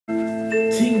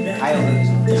Team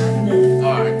Backpack.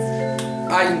 Alright.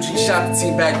 I.M.G. shot the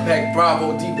Team Backpack,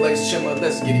 Bravo, D-Blaze, Chimmer,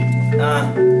 let's get it.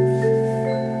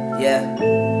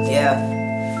 Yeah.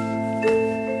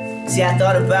 See, I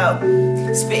thought about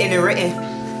spitting and written,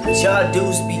 but y'all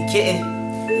dudes be kidding.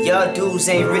 Y'all dudes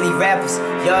ain't really rappers.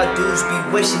 Y'all dudes be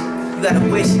wishing. You gotta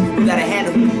wish, you gotta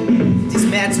handle.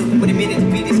 Dismantle. With a minute the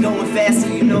beat is going faster,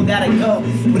 you know gotta go.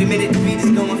 With a minute the beat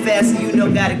is going faster, you know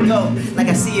gotta go. Like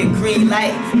I see a green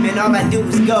light, man, all I do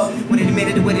is go. With it a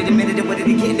minute, with it a minute, with it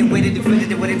a kitten, with it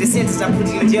a sentence. I put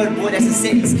you in jail, boy, that's a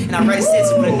sentence. And I write a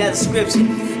sentence with another scripture.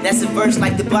 That's a verse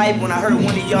like the Bible. When I heard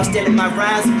one of y'all stealing my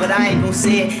rhymes, but I ain't gon'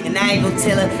 say it, and I ain't gon'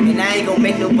 tell her, and I ain't gon'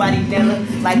 make nobody nail her.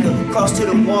 Like a cross to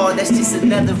the wall, that's just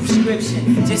another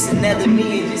prescription. Just another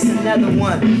me and just another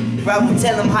one. Bravo,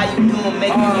 tell them how you doing,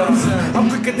 make me your son. I'm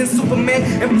quicker than Superman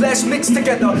and Flash mixed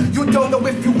together. You don't know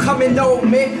if you coming or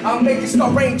me. I'll make it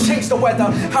start rain, change the weather.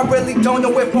 I really don't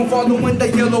know if I'm following the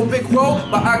yellow brick road,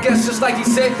 but I guess just like he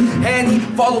said, Annie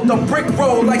followed the brick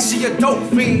road like she a dope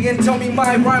fiend. And tell me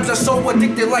my rhymes are so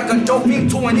addicted like a dope fiend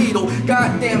to a needle.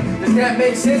 Goddamn, does that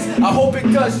make sense? I hope it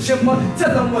does, Chimmer.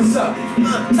 Tell them what's up.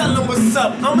 Tell them what's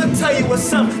up. I'ma tell you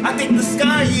what's up. I think the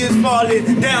sky is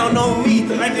falling down on me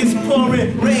like it's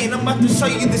pouring rain. I'm about to show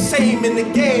you the same in the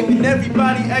game, and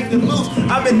everybody acting loose.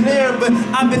 I've been there, but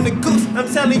I've been the goose.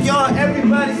 I'm telling y'all,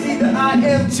 everybody see the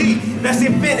I.M.G. That's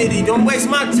infinity. Don't waste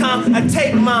my time, I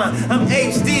take mine. I'm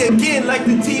H.D. again, like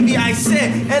the TV I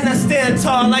said, and I stand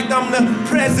tall like I'm the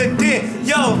president.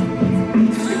 Yo.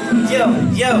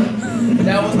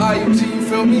 That was I.M.G., you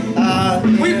feel me?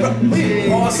 We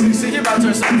all see, you're about to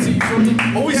turn 17, you feel me?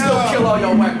 But we still kill all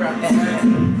y'all whack rappers.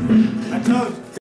 I told you.